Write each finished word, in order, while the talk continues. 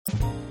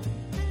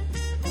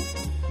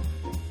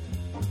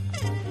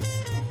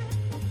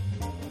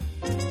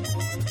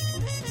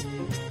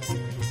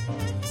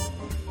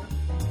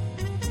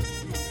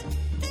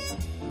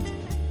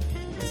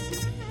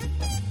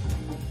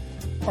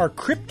Are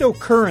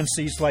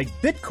cryptocurrencies like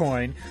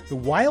Bitcoin the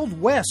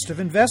Wild West of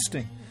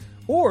investing?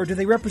 Or do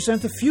they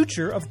represent the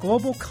future of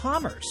global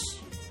commerce?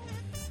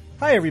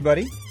 Hi,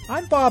 everybody.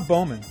 I'm Bob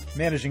Bowman,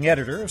 Managing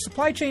Editor of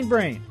Supply Chain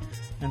Brain,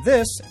 and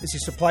this is the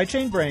Supply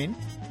Chain Brain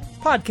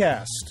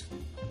podcast.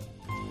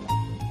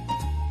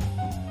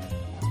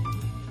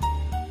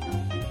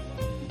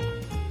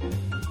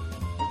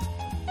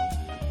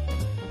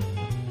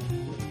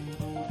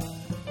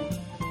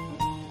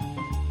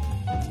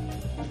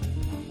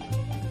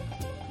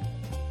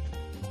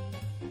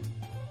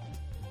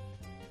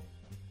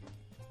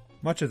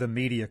 Much of the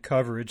media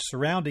coverage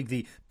surrounding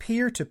the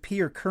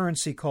peer-to-peer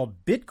currency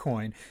called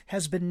Bitcoin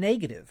has been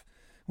negative,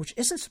 which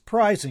isn't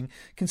surprising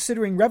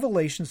considering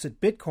revelations that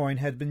Bitcoin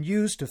had been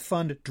used to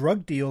fund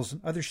drug deals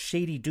and other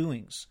shady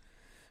doings.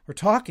 We're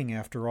talking,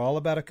 after all,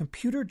 about a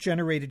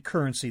computer-generated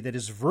currency that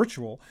is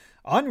virtual,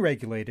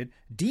 unregulated,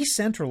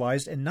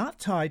 decentralized, and not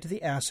tied to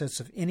the assets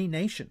of any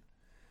nation.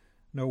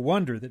 No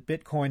wonder that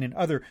Bitcoin and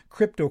other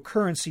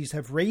cryptocurrencies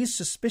have raised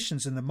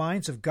suspicions in the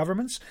minds of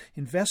governments,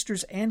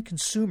 investors, and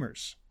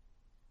consumers.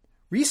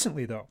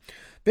 Recently, though,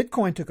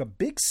 Bitcoin took a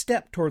big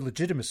step toward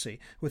legitimacy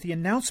with the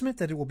announcement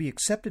that it will be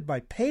accepted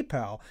by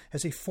PayPal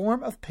as a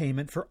form of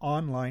payment for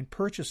online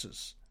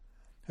purchases.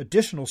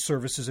 Additional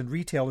services and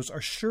retailers are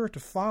sure to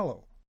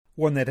follow.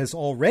 One that has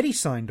already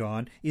signed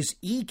on is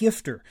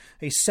eGifter,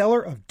 a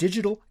seller of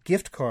digital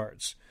gift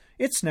cards.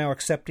 It's now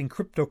accepting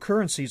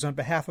cryptocurrencies on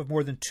behalf of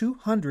more than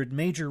 200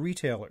 major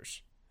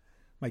retailers.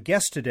 My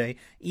guest today,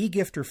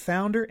 eGifter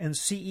founder and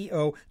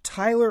CEO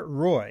Tyler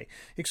Roy,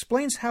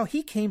 explains how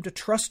he came to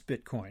trust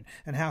Bitcoin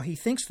and how he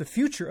thinks the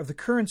future of the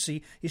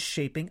currency is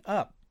shaping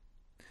up.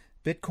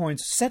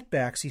 Bitcoin's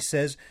setbacks, he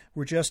says,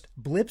 were just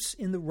blips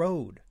in the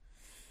road.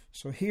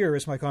 So here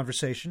is my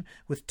conversation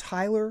with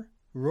Tyler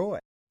Roy.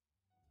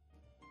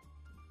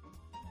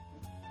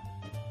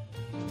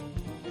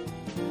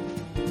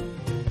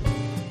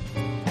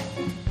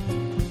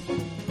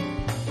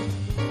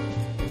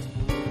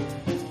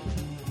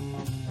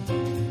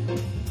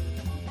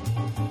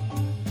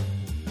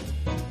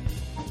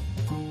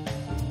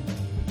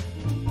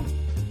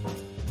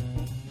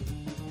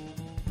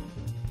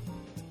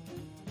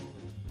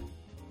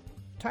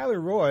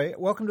 Tyler Roy,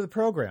 welcome to the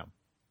program.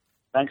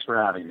 Thanks for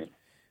having me.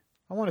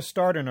 I want to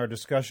start in our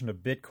discussion of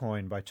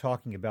Bitcoin by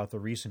talking about the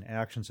recent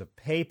actions of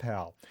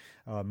PayPal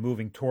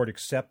moving toward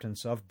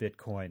acceptance of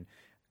Bitcoin.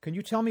 Can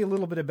you tell me a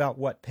little bit about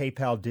what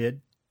PayPal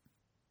did?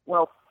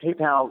 Well,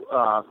 PayPal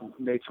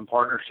made some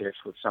partnerships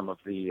with some of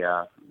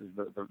the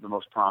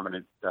most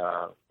prominent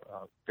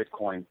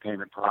Bitcoin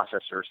payment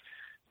processors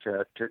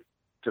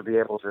to be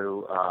able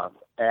to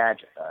add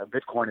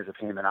Bitcoin as a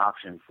payment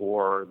option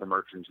for the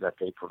merchants that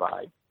they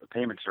provide the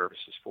payment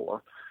services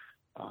for.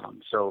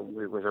 So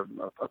it was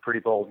a pretty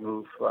bold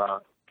move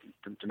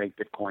to make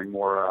Bitcoin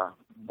more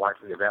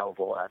widely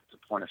available at the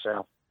point of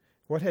sale.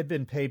 What had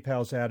been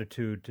PayPal's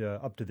attitude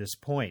up to this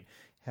point?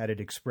 Had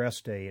it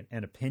expressed an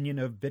opinion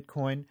of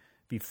Bitcoin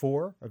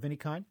before of any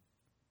kind?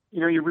 You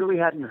know, you really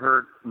hadn't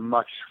heard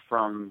much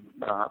from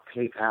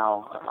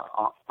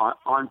PayPal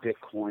on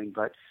Bitcoin,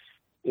 but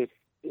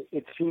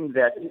it seemed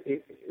that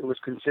it was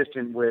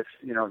consistent with,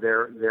 you know,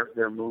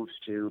 their moves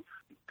to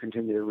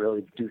continue to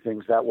really do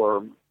things that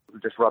were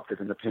disruptive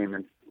in the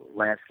payment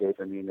landscape.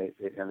 I mean,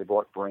 they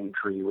bought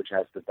Braintree, which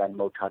has the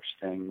Venmo Touch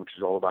thing, which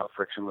is all about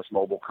frictionless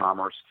mobile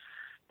commerce,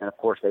 and of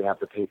course they have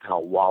the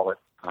PayPal wallet.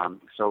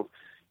 So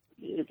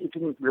it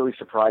didn't really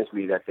surprise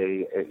me that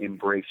they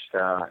embraced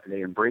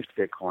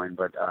Bitcoin,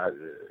 but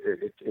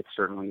it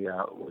certainly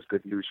was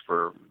good news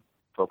for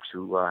folks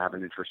who have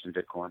an interest in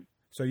Bitcoin.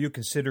 So you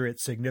consider it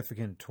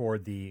significant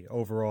toward the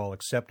overall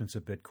acceptance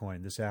of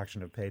Bitcoin, this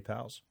action of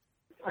PayPal's?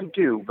 I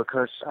do,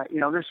 because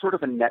there's sort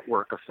of a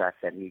network effect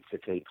that needs to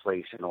take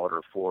place in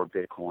order for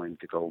Bitcoin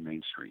to go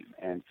mainstream.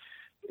 And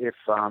if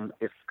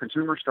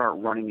consumers start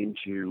running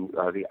into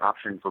the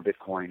option for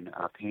Bitcoin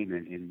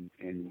payment in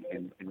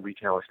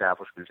retail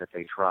establishments that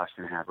they trust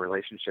and have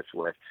relationships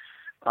with,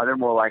 they're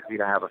more likely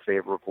to have a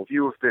favorable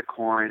view of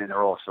Bitcoin, and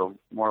they're also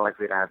more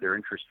likely to have their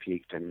interest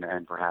piqued and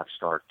perhaps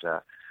start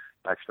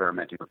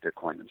experimenting with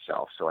Bitcoin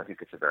themselves. So I think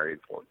it's a very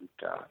important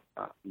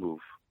move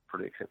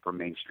for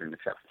mainstream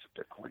acceptance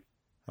of Bitcoin.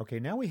 Okay,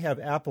 now we have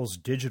Apple's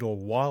digital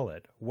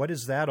wallet. What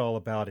is that all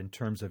about in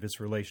terms of its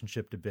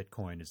relationship to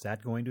Bitcoin? Is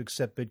that going to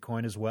accept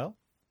Bitcoin as well?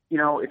 You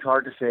know, it's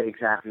hard to say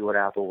exactly what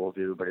Apple will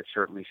do, but it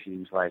certainly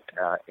seems like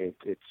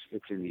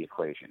it's in the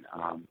equation.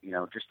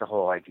 Just the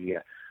whole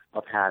idea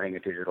of having a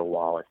digital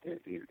wallet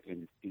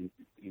in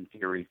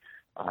theory,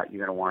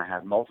 you're going to want to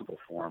have multiple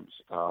forms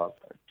of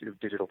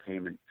digital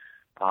payment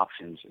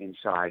options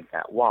inside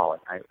that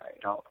wallet.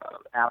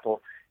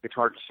 Apple, it's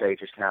hard to say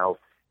just how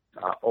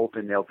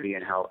open they'll be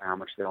and how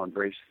much they'll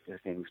embrace the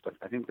things, but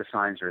I think the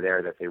signs are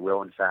there that they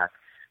will, in fact,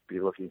 be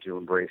looking to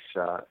embrace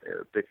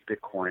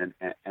Bitcoin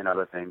and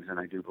other things, and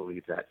I do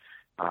believe that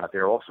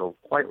they're also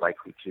quite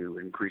likely to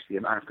increase the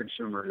amount of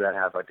consumers that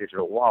have a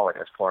digital wallet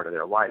as part of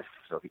their life.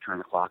 So if you turn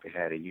the clock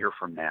ahead a year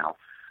from now,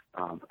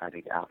 I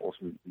think Apple's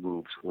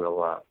moves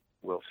will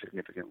will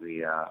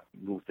significantly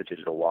move the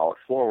digital wallet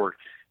forward,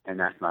 and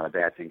that's not a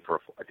bad thing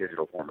for a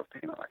digital form of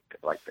payment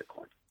like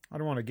Bitcoin. I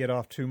don't want to get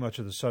off too much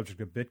of the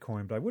subject of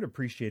Bitcoin, but I would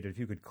appreciate it if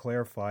you could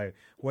clarify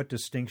what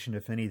distinction,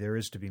 if any, there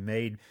is to be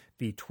made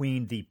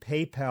between the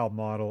PayPal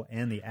model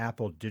and the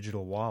Apple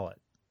digital wallet.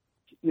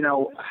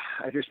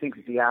 I just think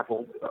that the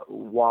Apple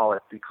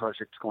wallet, because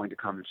it's going to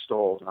come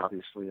installed,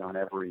 obviously, on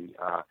every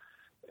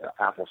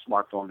Apple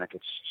smartphone that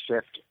gets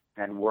shipped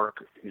and work,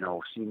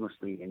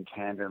 seamlessly in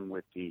tandem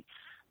with the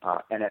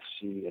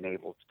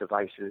NFC-enabled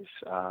devices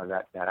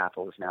that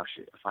Apple is now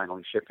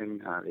finally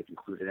shipping. They've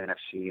included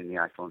NFC in the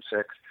iPhone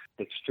 6.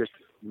 It's just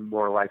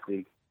more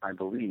likely, I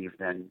believe,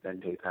 than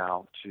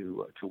PayPal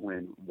to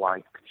win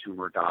wide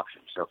consumer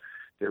adoption. So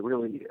there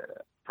really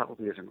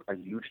probably isn't a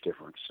huge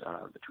difference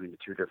between the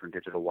two different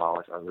digital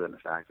wallets, other than the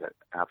fact that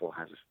Apple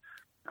has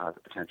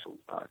the potential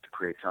to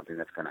create something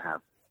that's going to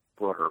have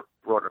broader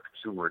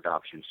consumer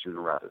adoption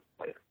sooner rather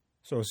than later.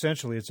 So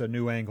essentially, it's a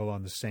new angle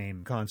on the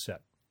same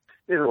concept.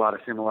 There's a lot of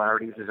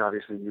similarities. There's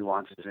obviously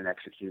nuances in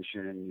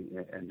execution,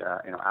 and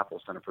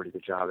Apple's done a pretty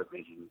good job at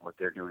making what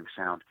they're doing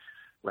sound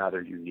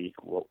rather unique.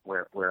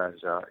 Whereas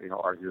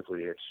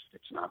arguably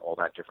it's not all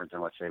that different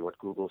than, let's say, what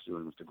Google's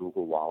doing with the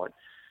Google Wallet.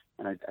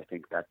 And I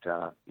think that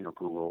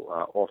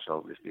Google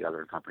also is the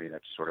other company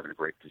that's sort of in a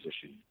great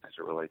position as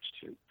it relates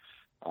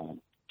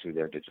to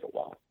their digital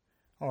wallet.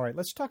 All right,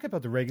 let's talk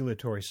about the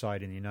regulatory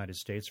side in the United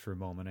States for a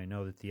moment. I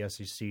know that the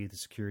SEC, the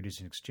Securities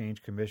and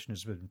Exchange Commission,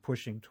 has been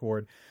pushing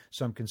toward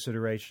some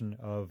consideration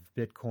of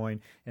Bitcoin,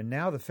 and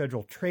now the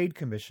Federal Trade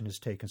Commission has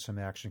taken some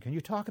action. Can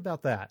you talk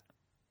about that?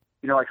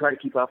 I try to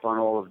keep up on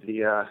all of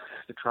the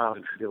trials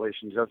and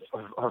tribulations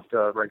of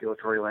the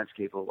regulatory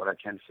landscape, but what I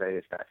can say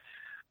is that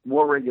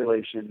more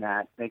regulation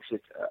that makes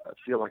it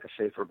feel like a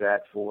safer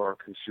bet for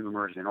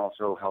consumers and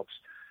also helps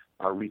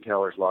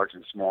retailers, large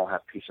and small,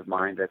 have peace of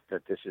mind that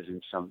this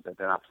isn't that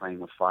they're not playing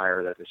with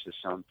fire, that this is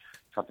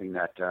something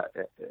that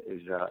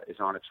is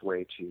on its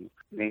way to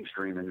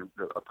mainstream, and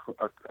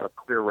a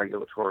clear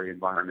regulatory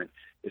environment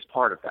is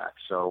part of that.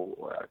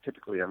 So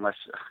typically, unless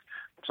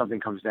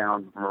something comes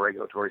down from a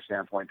regulatory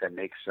standpoint that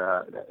makes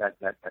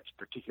that's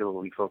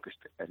particularly focused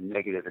and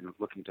negative and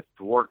looking to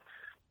thwart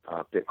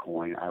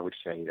Bitcoin, I would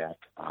say that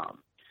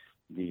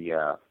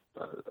the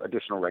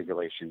additional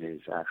regulation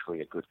is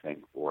actually a good thing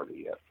for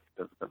the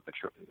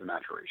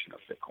maturation of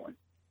Bitcoin.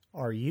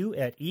 Are you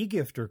at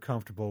eGifter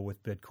comfortable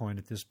with Bitcoin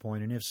at this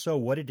point? And if so,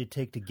 what did it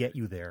take to get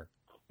you there?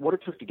 What it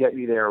took to get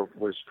me there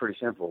was pretty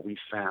simple. We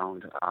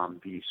found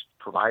these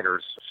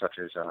providers such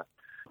as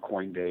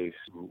Coinbase,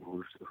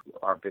 who's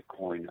our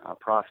Bitcoin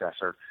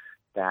processor,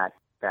 that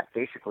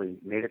basically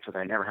made it so that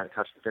I never had to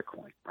touch the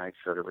Bitcoin, right?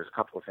 So there was a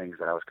couple of things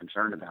that I was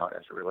concerned about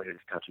as it related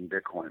to touching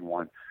Bitcoin.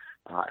 One,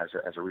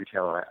 as a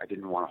retailer, I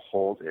didn't want to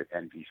hold it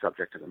and be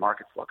subject to the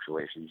market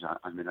fluctuations.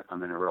 I'm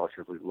in a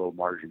relatively low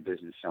margin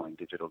business selling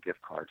digital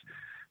gift cards,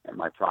 and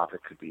my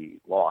profit could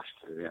be lost,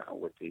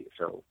 with the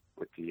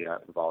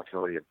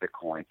volatility of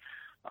Bitcoin.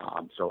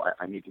 So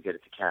I need to get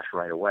it to cash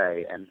right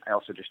away, and I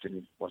also just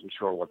wasn't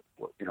sure what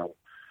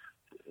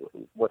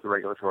the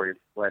regulatory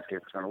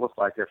landscape was going to look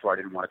like. Therefore, I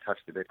didn't want to touch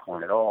the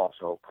Bitcoin at all.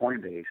 So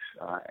Coinbase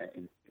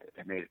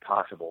it made it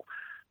possible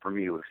for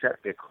me to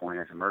accept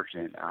Bitcoin as a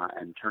merchant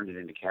and turn it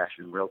into cash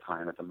in real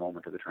time at the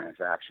moment of the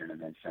transaction,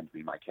 and then send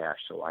me my cash,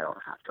 so I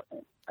don't have to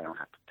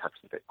touch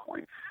the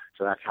Bitcoin.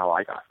 So that's how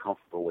I got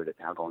comfortable with it.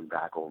 Now going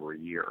back over a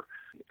year,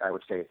 I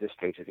would say at this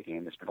stage of the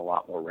game, there's been a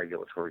lot more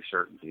regulatory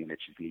certainty, and it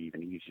should be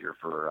even easier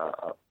for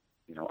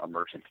a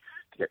merchant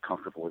to get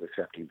comfortable with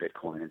accepting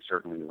Bitcoin. And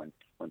certainly when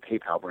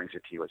PayPal brings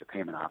it to you as a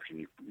payment option,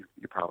 you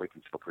probably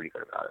can feel pretty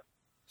good about it.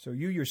 So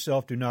you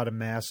yourself do not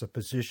amass a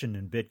position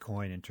in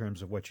Bitcoin in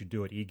terms of what you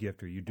do at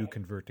eGifter. You do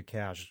convert to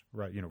cash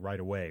right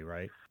away,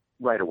 right?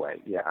 Right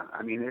away, yeah.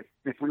 I mean,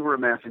 if we were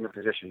amassing a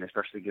position,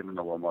 especially given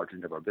the low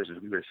margins of our business,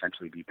 we would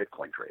essentially be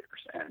Bitcoin traders,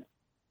 and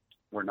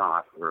we're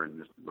not. We're in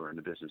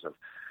the business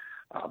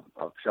of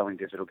selling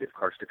digital gift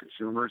cards to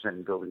consumers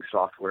and building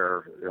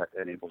software that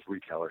enables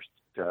retailers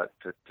to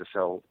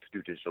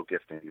do digital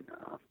gifting,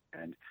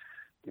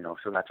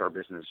 so that's our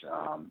business,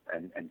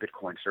 and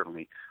Bitcoin's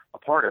certainly a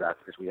part of that,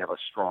 because we have a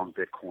strong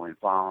Bitcoin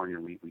following,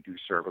 and we do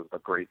serve a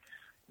great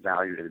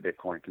value to the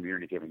Bitcoin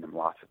community, giving them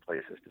lots of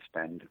places to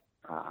spend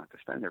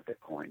their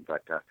Bitcoin.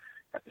 But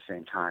at the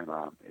same time,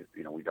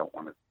 we don't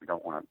want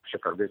to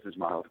shift our business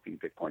model to be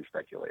Bitcoin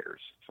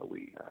speculators, so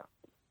we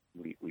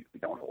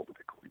don't hold the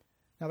Bitcoin.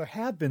 Now, there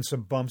have been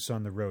some bumps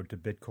on the road to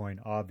Bitcoin,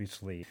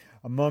 obviously.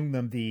 Among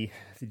them, the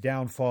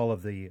downfall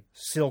of the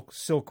Silk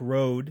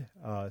Road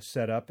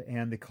setup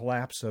and the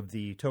collapse of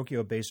the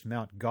Tokyo-based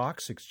Mt.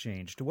 Gox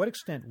exchange. To what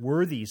extent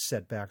were these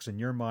setbacks in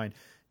your mind?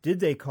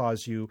 Did they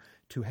cause you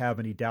to have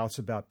any doubts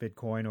about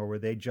Bitcoin, or were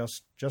they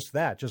just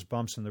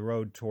bumps in the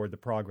road toward the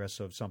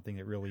progress of something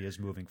that really is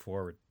moving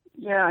forward?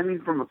 Yeah, I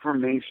mean, from a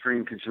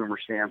mainstream consumer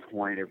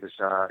standpoint, it was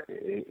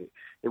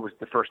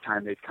the first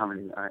time they'd come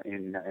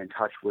in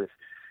touch with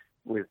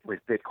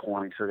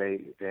Bitcoin, so they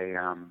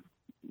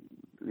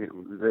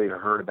they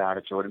heard about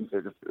it. So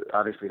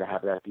obviously to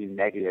have that be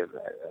negative,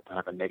 to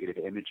have a negative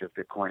image of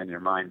Bitcoin in their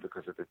mind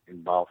because of it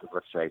involved with,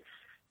 let's say,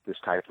 this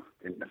type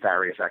of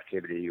nefarious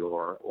activity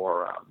or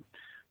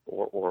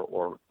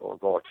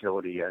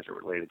volatility as it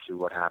related to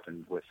what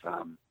happened with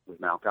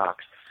Mt. Gox,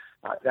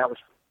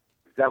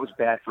 that was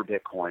bad for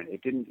Bitcoin.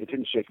 It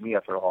didn't shake me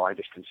up at all. I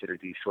just considered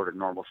these sort of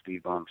normal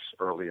speed bumps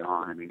early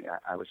on. I mean,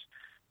 I was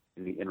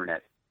in the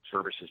internet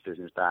services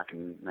business back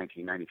in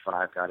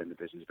 1995, got into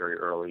business very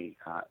early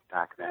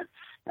back then.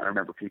 And I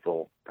remember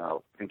people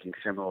thinking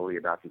similarly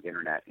about the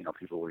internet.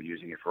 People were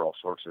using it for all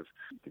sorts of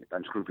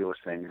unscrupulous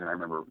things. And I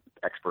remember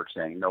experts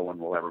saying no one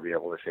will ever be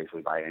able to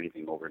safely buy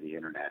anything over the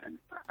internet. And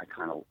I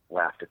kind of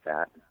laughed at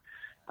that.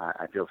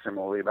 I feel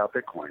similarly about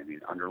Bitcoin. I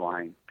mean,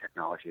 underlying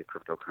technology of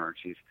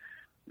cryptocurrencies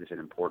is an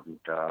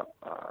important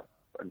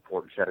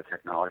set of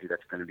technology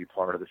that's going to be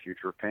part of the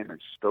future of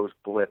payments. Those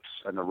blips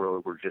on the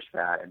road were just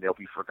that, and they'll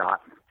be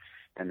forgotten.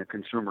 And the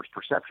consumer's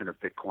perception of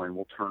Bitcoin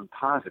will turn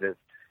positive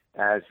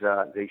as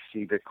they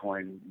see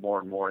Bitcoin more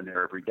and more in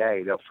there every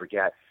day. They'll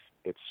forget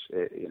these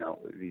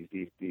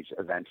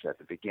events at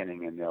the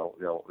beginning, and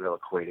they'll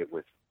equate it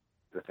with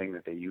the thing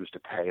that they use to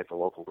pay at the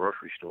local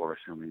grocery store,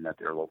 assuming that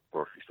their local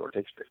grocery store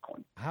takes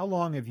Bitcoin. How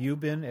long have you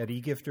been at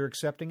eGifter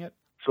accepting it?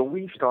 So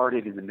we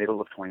started in the middle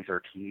of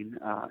 2013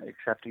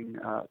 accepting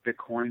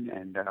Bitcoin,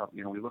 and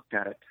we looked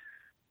at it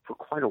for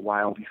quite a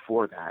while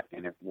before that,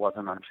 and it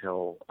wasn't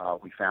until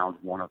we found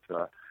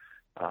a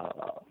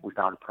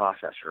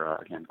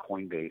processor, again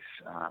Coinbase,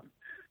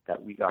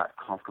 that we got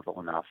comfortable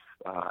enough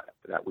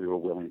that we were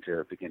willing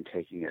to begin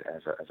taking it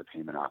as a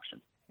payment option.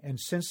 And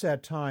since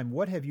that time,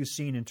 what have you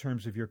seen in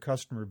terms of your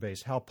customer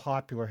base? How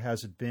popular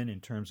has it been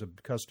in terms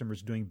of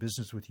customers doing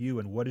business with you?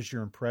 And what is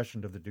your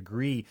impression of the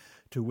degree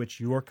to which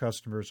your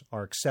customers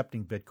are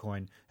accepting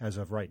Bitcoin as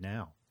of right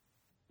now?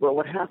 Well,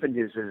 what happened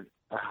is,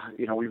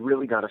 we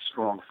really got a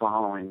strong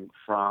following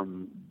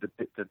from the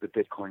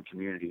Bitcoin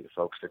community, the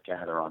folks that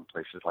gather on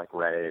places like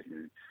Reddit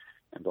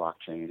and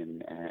blockchain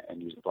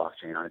and use the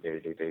blockchain on a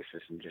day-to-day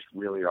basis and just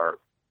really are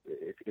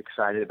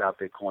excited about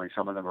Bitcoin.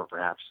 Some of them were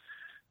perhaps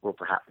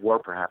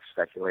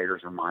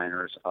speculators or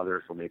miners.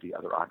 Others were maybe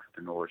other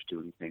entrepreneurs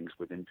doing things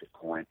within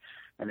Bitcoin.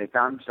 And they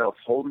found themselves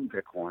holding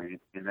Bitcoin,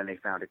 and then they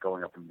found it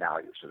going up in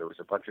value. So there was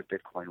a bunch of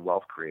Bitcoin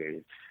wealth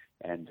created,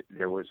 and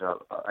there was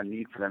a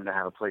need for them to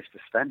have a place to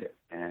spend it.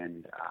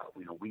 And,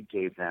 we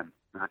gave them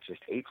not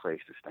just a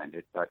place to spend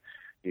it, but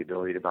the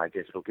ability to buy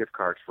digital gift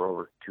cards for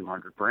over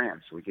 200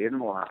 brands. So we gave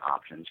them a lot of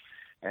options,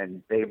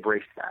 and they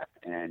embraced that.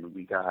 And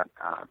we got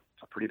a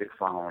pretty big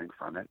following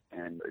from it.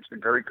 And it's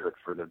been very good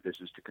for the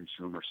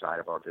business-to-consumer side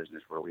of our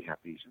business, where we have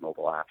these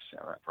mobile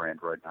apps for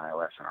Android and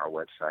iOS on our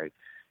website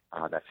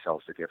that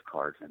sells the gift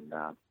cards. And,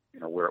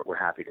 we're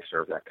happy to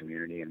serve that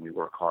community, and we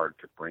work hard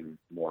to bring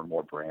more and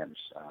more brands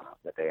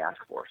that they ask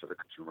for. So the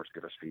consumers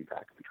give us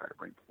feedback, and we try to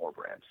bring more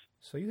brands.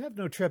 So you have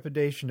no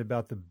trepidation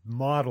about the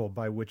model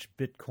by which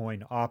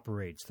Bitcoin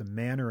operates, the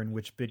manner in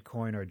which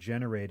Bitcoin are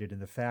generated,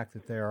 and the fact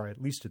that there are,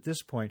 at least at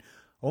this point,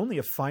 only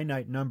a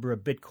finite number of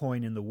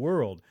Bitcoin in the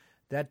world.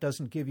 That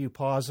doesn't give you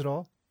pause at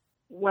all?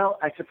 Well,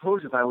 I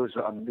suppose if I was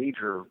a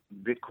major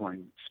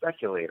Bitcoin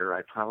speculator,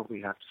 I'd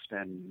probably have to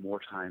spend more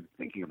time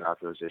thinking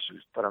about those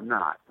issues, but I'm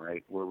not,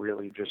 right? We're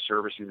really just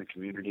servicing the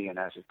community, and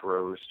as it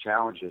grows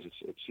challenges,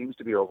 it seems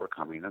to be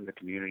overcoming them. The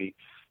community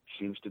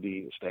seems to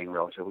be staying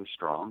relatively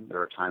strong.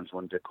 There are times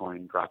when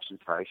Bitcoin drops in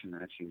price, and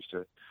then it seems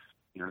to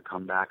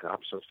come back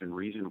up. So it's been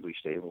reasonably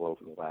stable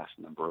over the last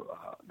number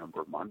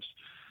of months.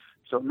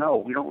 So no,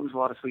 we don't lose a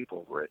lot of sleep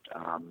over it.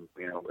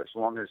 As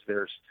long as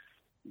there's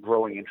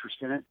growing interest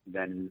in it,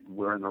 then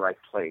we're in the right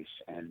place.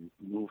 And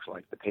moves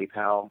like the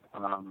PayPal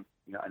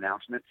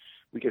announcement,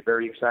 we get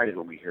very excited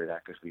when we hear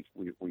that, because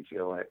we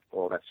feel like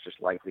all that's just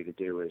likely to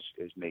do is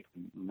make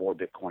more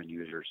Bitcoin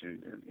users.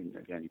 And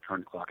again, you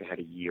turn the clock ahead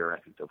a year, I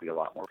think there'll be a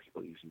lot more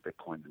people using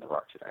Bitcoin than there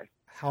are today.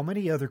 How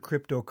many other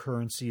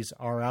cryptocurrencies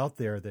are out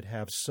there that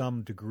have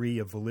some degree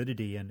of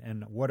validity,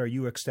 and what are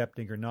you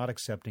accepting or not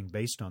accepting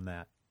based on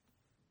that?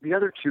 The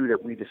other two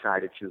that we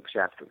decided to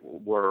accept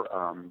were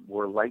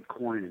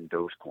Litecoin and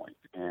Dogecoin,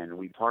 and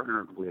we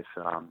partnered with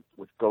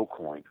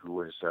GoCoin, who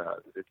was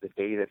the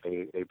day that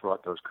they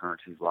brought those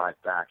currencies live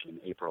back in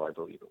April, I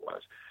believe it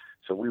was.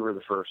 So we were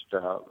the first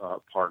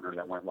partner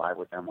that went live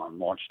with them on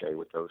launch day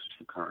with those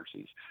two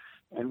currencies,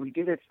 and we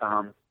did it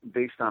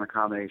based on a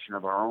combination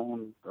of our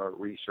own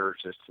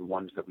research as to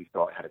ones that we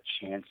thought had a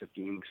chance of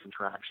gaining some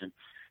traction,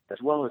 as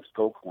well as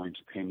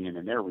GoCoin's opinion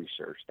and their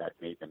research that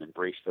made them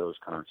embrace those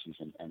currencies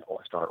and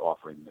start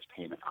offering them as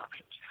payment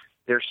options.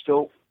 They're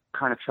still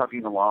kind of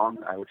chugging along.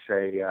 I would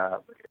say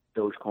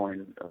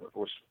Dogecoin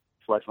was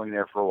fledgling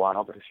there for a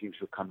while, but it seems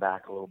to have come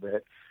back a little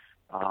bit.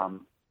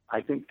 I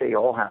think they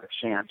all have a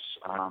chance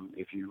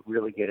if you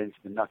really get into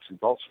the nuts and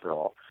bolts of it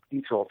all.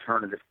 Each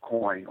alternative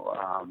coin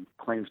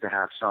claims to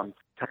have some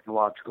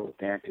technological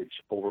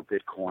advantage over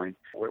Bitcoin.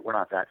 We're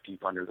not that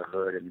deep under the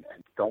hood and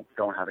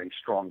don't have any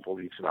strong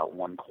beliefs about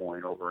one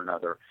coin over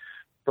another.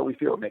 but we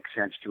feel it makes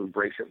sense to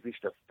embrace at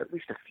least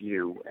a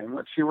few, and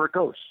let's see where it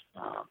goes.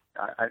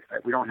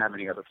 We don't have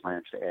any other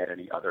plans to add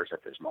any others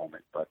at this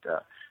moment, but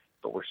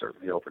we're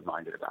certainly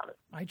open-minded about it.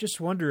 I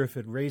just wonder if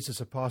it raises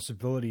a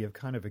possibility of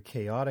kind of a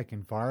chaotic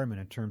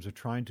environment in terms of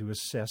trying to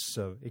assess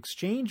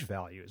exchange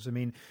values. I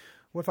mean,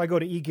 what if I go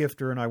to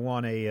eGifter and I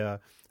want a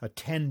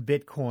 10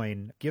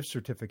 Bitcoin gift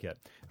certificate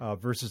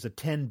versus a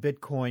 10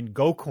 Bitcoin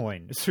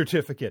GoCoin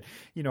certificate?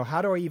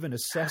 How do I even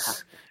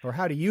assess, or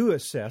how do you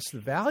assess the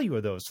value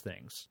of those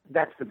things?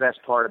 That's the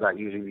best part about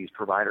using these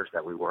providers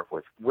that we work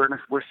with. We're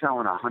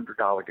selling a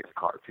 $100 gift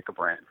card. Pick a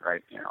brand,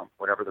 right?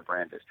 Whatever the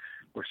brand is,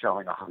 we're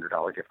selling a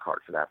 $100 gift card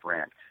for that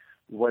brand.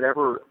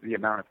 Whatever the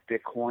amount of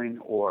Bitcoin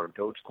or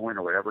Dogecoin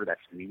or whatever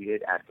that's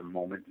needed at the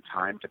moment in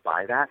time to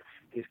buy that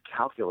is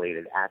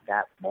calculated at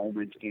that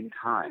moment in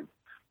time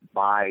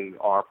by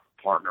our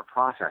partner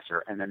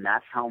processor, and then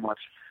that's how much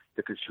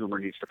the consumer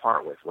needs to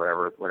part with,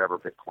 whatever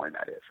Bitcoin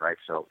that is, right?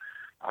 So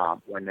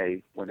when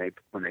they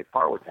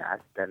part with that,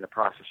 then the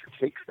processor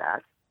takes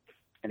that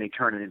and they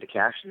turn it into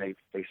cash, and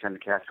they send the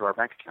cash to our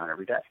bank account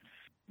every day.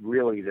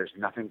 Really, there's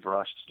nothing for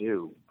us to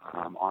do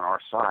on our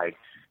side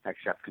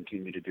except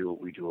continue to do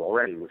what we do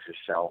already, which is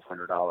sell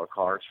 $100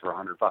 cards for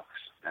 $100.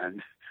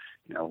 And,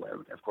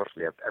 of course,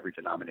 we have every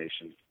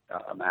denomination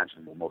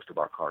imaginable. Most of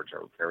our cards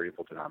are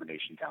variable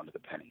denomination down to the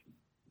penny.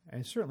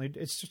 And certainly,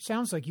 it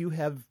sounds like you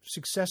have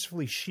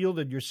successfully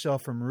shielded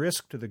yourself from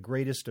risk to the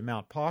greatest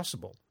amount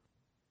possible.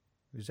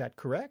 Is that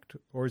correct?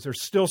 Or is there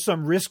still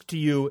some risk to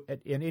you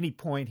at any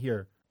point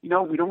here?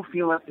 We don't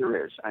feel that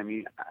there is. I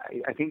mean,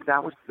 I think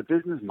that was the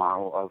business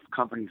model of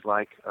companies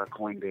like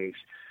Coinbase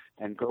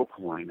and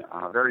GoCoin,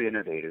 very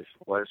innovative,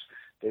 was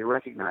they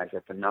recognized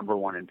that the number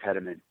one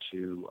impediment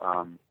to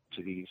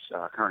these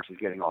currencies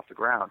getting off the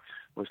ground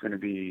was going to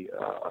be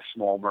a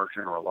small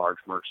merchant or a large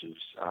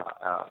merchant's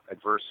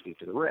adversity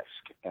to the risk.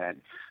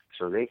 And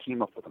so they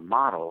came up with a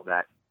model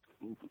that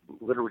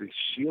literally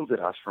shielded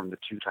us from the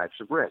two types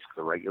of risk,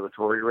 the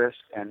regulatory risk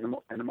and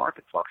the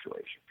market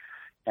fluctuation.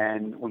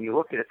 And when you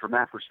look at it from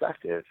that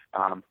perspective,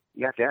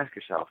 you have to ask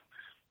yourself,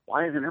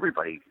 why isn't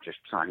everybody just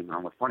signing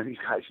on with one of these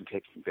guys and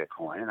taking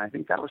Bitcoin? And I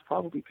think that was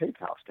probably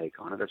PayPal's take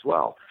on it as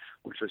well,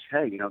 which was,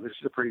 hey, this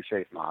is a pretty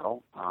safe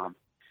model,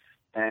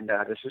 and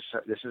this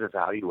is a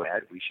value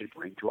add we should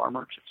bring to our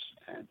merchants.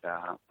 And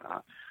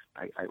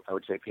I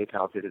would say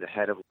PayPal did it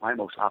ahead of my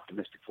most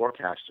optimistic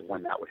forecast of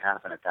when that would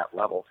happen at that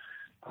level.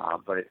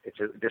 But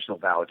it's additional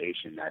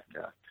validation that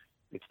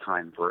it's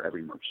time for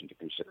every merchant to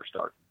consider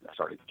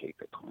starting to take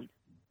Bitcoin.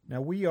 Now,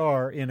 we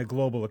are in a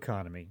global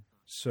economy,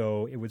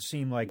 so it would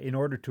seem like in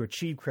order to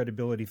achieve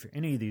credibility for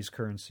any of these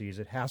currencies,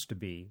 it has to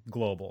be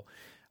global.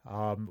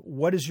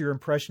 What is your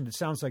impression? It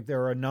sounds like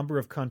there are a number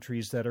of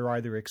countries that are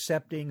either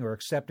accepting or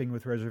accepting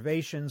with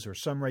reservations or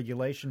some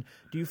regulation.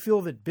 Do you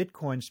feel that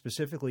Bitcoin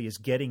specifically is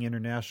getting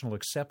international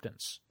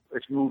acceptance?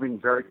 It's moving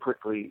very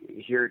quickly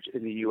here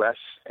in the U.S.,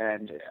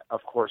 and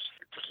of course,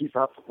 to keep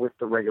up with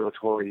the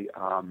regulatory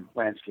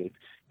landscape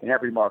in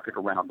every market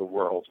around the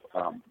world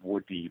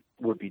would be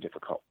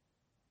difficult.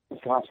 We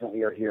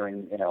constantly are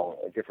hearing,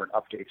 different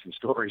updates and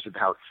stories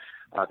about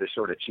the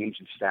sort of change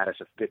in status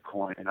of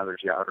Bitcoin and other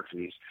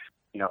geographies.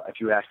 If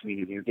you asked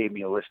me, you gave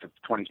me a list of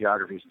 20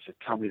 geographies and said,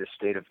 tell me the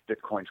state of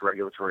Bitcoin's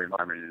regulatory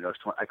environment in those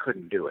 20, I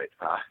couldn't do it.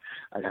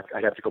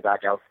 I'd have to go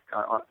back out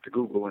to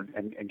Google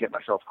and get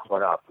myself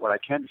caught up. What I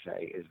can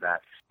say is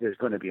that there's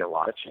going to be a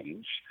lot of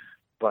change,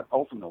 but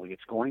ultimately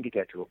it's going to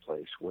get to a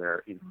place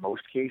where in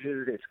most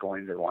cases it's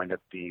going to wind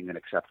up being an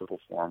acceptable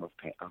form of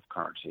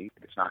currency.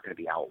 It's not going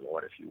to be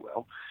outlawed, if you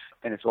will.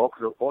 And it's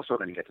also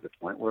going to get to the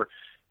point where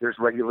there's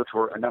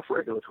enough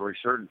regulatory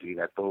certainty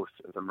that both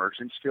the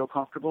merchants feel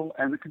comfortable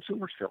and the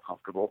consumers feel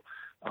comfortable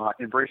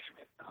embracing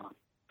it.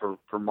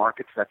 For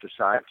markets that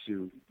decide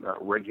to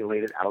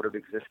regulate it out of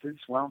existence,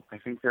 well, I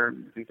think they're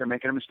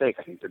making a mistake.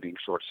 I think they're being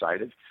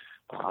short-sighted,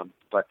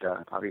 but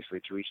obviously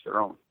to each their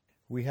own.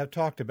 We have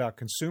talked about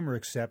consumer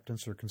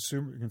acceptance or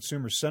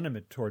consumer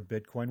sentiment toward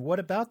Bitcoin. What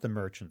about the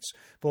merchants,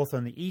 both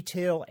on the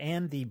e-tail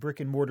and the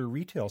brick-and-mortar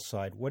retail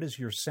side? What is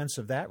your sense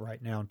of that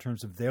right now in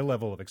terms of their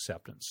level of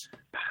acceptance?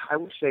 I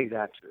would say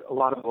that a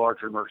lot of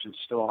larger merchants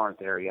still aren't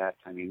there yet.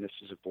 I mean, this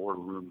is a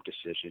boardroom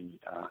decision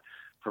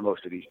for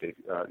most of these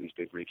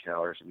big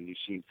retailers. I mean, you've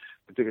seen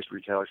the biggest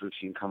retailers we've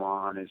seen come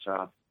on is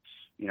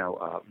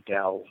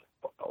Dell,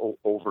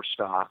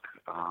 Overstock,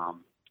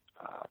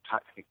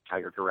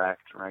 Tiger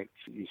Direct, right?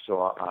 You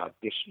saw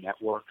Dish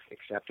Network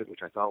accepted, which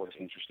I thought was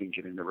interesting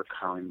given the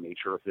recurring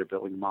nature of their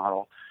billing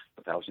model,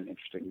 but that was an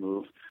interesting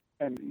move.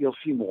 And you'll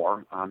see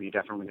more. You're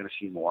definitely going to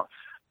see more.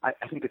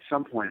 I think at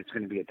some point it's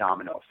going to be a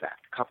domino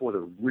effect. A couple of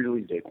the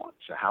really big ones,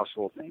 the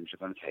household names are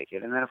going to take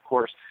it. And then, of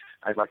course,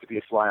 I'd like to be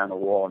a fly on the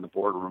wall in the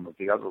boardroom of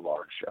the other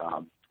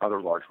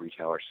large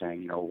retailers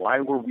saying, why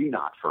were we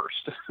not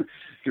first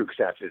to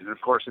accept it? And, of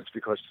course, it's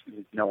because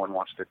no one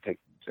wants to take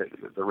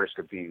the risk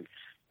of being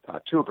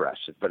too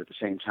aggressive, but at the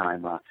same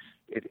time,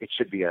 it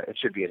should be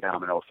a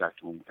domino effect,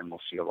 and we'll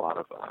see a lot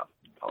of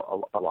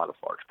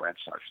large brands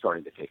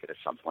starting to take it at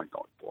some point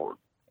going forward.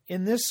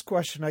 In this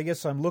question, I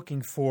guess I'm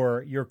looking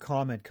for your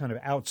comment kind of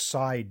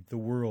outside the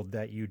world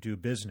that you do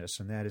business,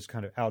 and that is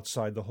kind of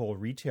outside the whole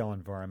retail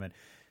environment.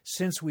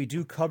 Since we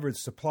do cover the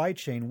supply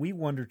chain, we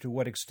wonder to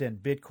what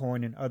extent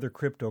Bitcoin and other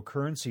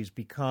cryptocurrencies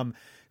become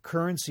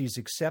currencies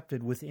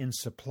accepted within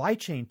supply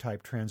chain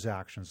type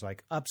transactions,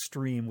 like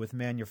upstream with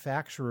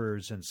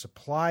manufacturers and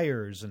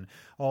suppliers and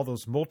all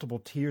those multiple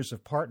tiers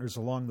of partners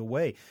along the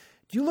way.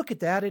 Do you look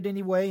at that in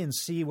any way and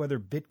see whether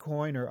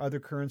Bitcoin or other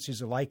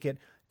currencies like it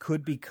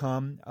could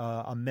become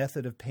a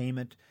method of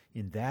payment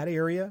in that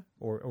area,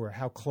 or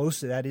how close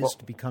that is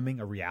to becoming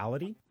a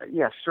reality?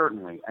 Yes,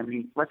 certainly. I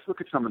mean, let's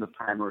look at some of the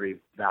primary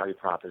value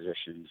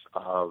propositions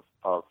of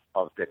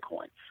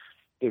Bitcoin.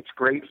 It's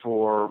great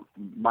for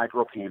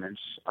micropayments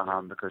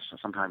because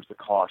sometimes the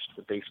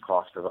base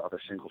cost of a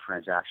single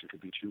transaction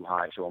could be too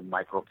high, so a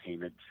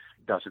micropayment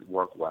doesn't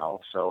work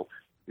well. So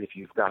if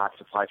you've got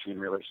supply chain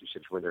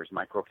relationships where there's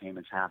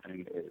micropayments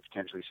happening, there's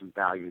potentially some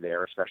value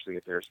there, especially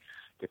if there's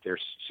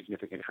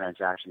significant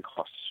transaction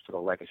costs for the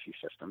legacy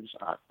systems.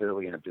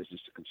 Clearly, in a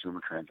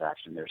business-to-consumer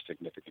transaction, there's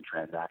significant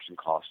transaction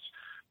costs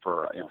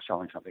for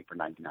selling something for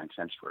 99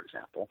 cents, for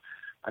example.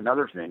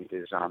 Another thing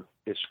is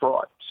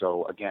fraud.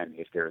 So again,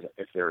 if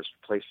there's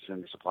places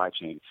in the supply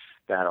chain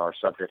that are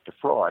subject to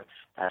fraud,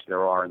 as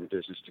there are in the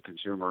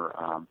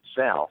business-to-consumer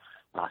sale,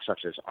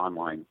 such as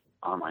online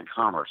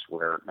commerce,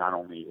 where not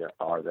only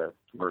are the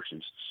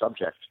merchants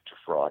subject to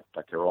fraud,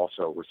 but they're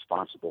also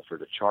responsible for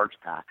the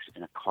chargebacks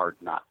in a card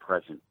not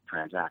present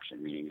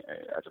transaction, meaning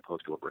as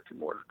opposed to a brick and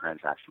mortar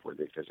transaction where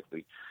they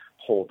physically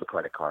hold the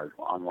credit card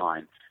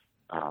online,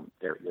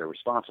 they're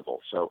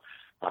responsible. So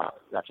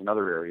that's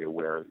another area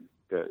where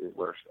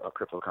a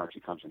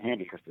cryptocurrency comes in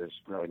handy, because there's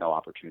really no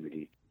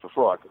opportunity for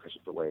fraud because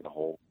of the way the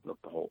whole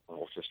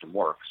system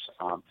works.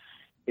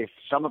 If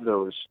some of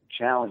those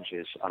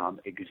challenges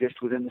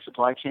exist within the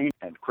supply chain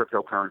and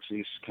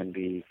cryptocurrencies can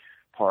be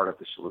part of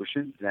the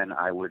solution, then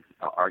I would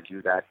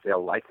argue that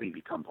they'll likely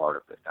become part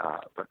of it.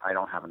 But I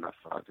don't have enough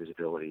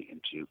visibility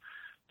into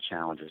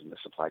challenges in the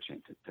supply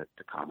chain to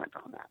comment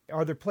on that.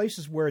 Are there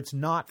places where it's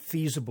not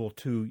feasible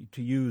to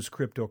use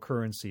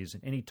cryptocurrencies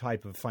in any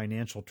type of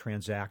financial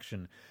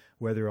transaction,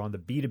 whether on the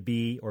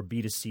B2B or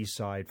B2C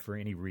side, for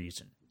any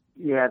reason?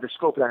 Yeah, the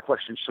scope of that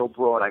question is so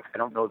broad, I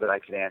don't know that I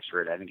could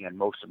answer it. And again,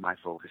 most of my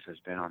focus has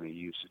been on the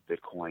use of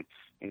Bitcoin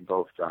in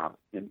both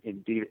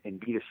in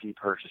B2C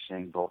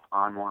purchasing, both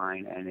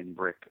online and in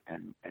brick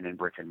and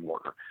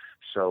mortar.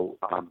 So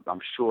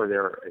I'm sure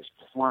there is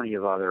plenty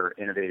of other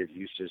innovative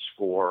uses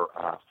for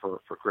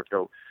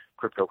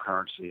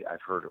cryptocurrency.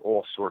 I've heard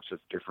all sorts of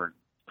different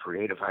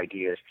creative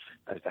ideas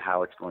as to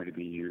how it's going to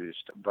be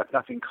used, but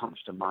nothing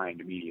comes to mind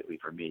immediately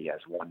for me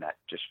as one that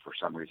just for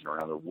some reason or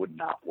another would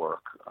not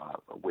work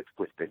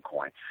with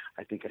Bitcoin.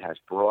 I think it has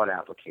broad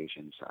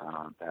applications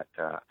that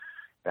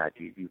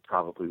you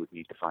probably would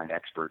need to find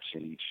experts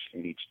in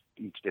each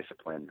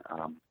discipline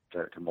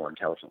to more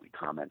intelligently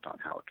comment on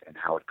how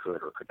it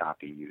could or could not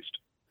be used.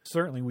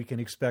 Certainly we can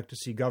expect to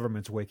see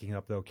governments waking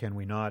up, though, can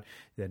we not,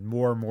 that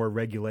more and more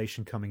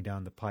regulation coming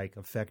down the pike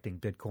affecting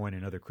Bitcoin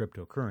and other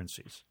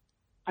cryptocurrencies?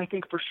 I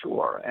think for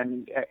sure.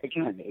 And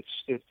again,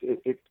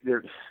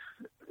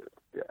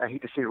 I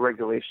hate to say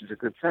regulation is a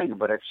good thing,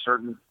 but at a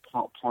certain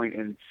point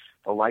in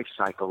the life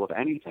cycle of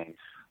anything,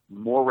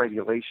 more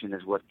regulation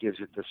is what gives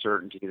it the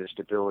certainty, the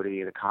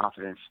stability, the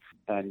confidence,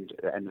 and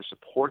the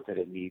support that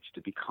it needs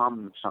to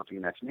become something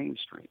that's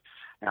mainstream.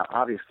 Now,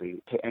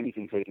 obviously,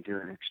 anything taken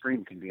to an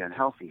extreme can be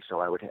unhealthy. So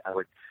I would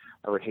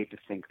hate to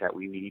think that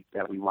we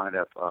wound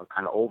up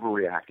kind of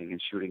overreacting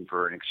and shooting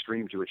for an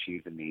extreme to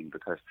achieve the mean,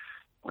 because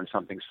when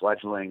something's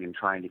fledgling and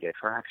trying to get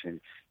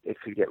traction,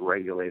 it could get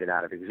regulated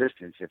out of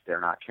existence if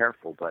they're not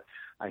careful. But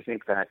I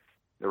think that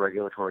the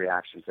regulatory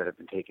actions that have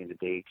been taken to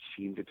date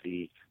seem to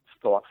be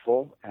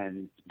thoughtful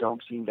and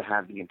don't seem to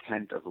have the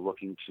intent of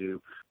looking to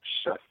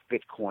shut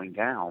Bitcoin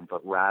down,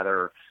 but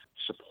rather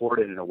support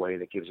it in a way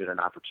that gives it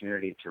an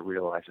opportunity to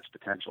realize its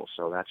potential.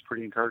 So that's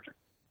pretty encouraging.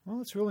 Well,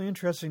 it's really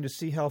interesting to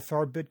see how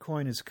far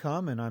Bitcoin has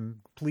come, and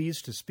I'm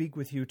pleased to speak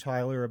with you,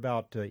 Tyler,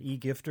 about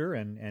eGifter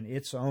and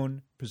its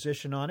own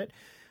position on it.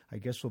 I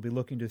guess we'll be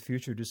looking to the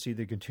future to see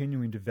the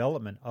continuing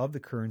development of the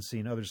currency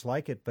and others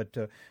like it. But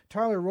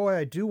Tyler Roy,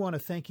 I do want to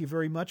thank you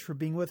very much for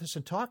being with us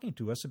and talking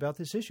to us about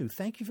this issue.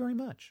 Thank you very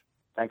much.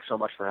 Thanks so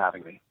much for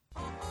having me.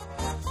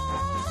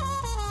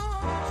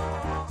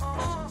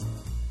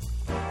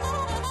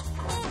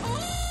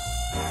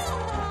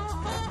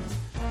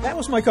 That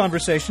was my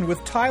conversation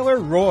with Tyler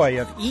Roy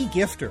of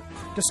eGifter,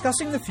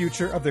 discussing the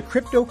future of the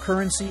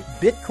cryptocurrency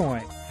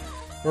Bitcoin.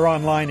 We're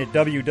online at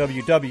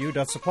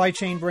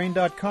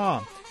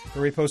www.supplychainbrain.com,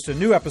 where we post a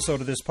new episode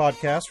of this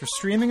podcast for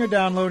streaming or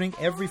downloading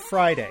every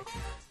Friday.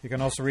 You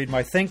can also read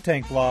my Think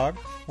Tank blog,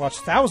 watch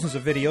thousands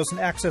of videos, and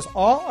access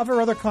all of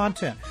our other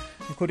content,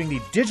 including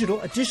the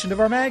digital edition of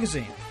our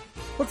magazine.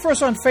 Look for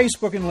us on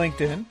Facebook and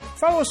LinkedIn.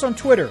 Follow us on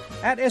Twitter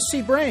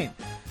 @SCBrain.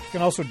 You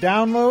can also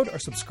download or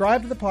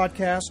subscribe to the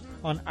podcast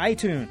on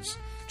iTunes.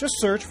 Just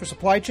search for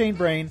Supply Chain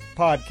Brain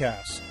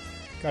Podcasts.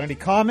 Got any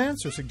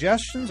comments or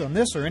suggestions on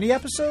this or any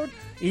episode?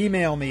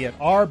 Email me at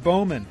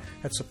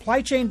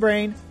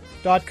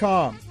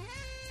rbowman@supplychainbrain.com.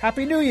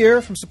 Happy New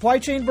Year from Supply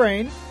Chain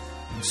Brain,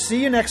 and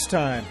see you next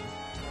time.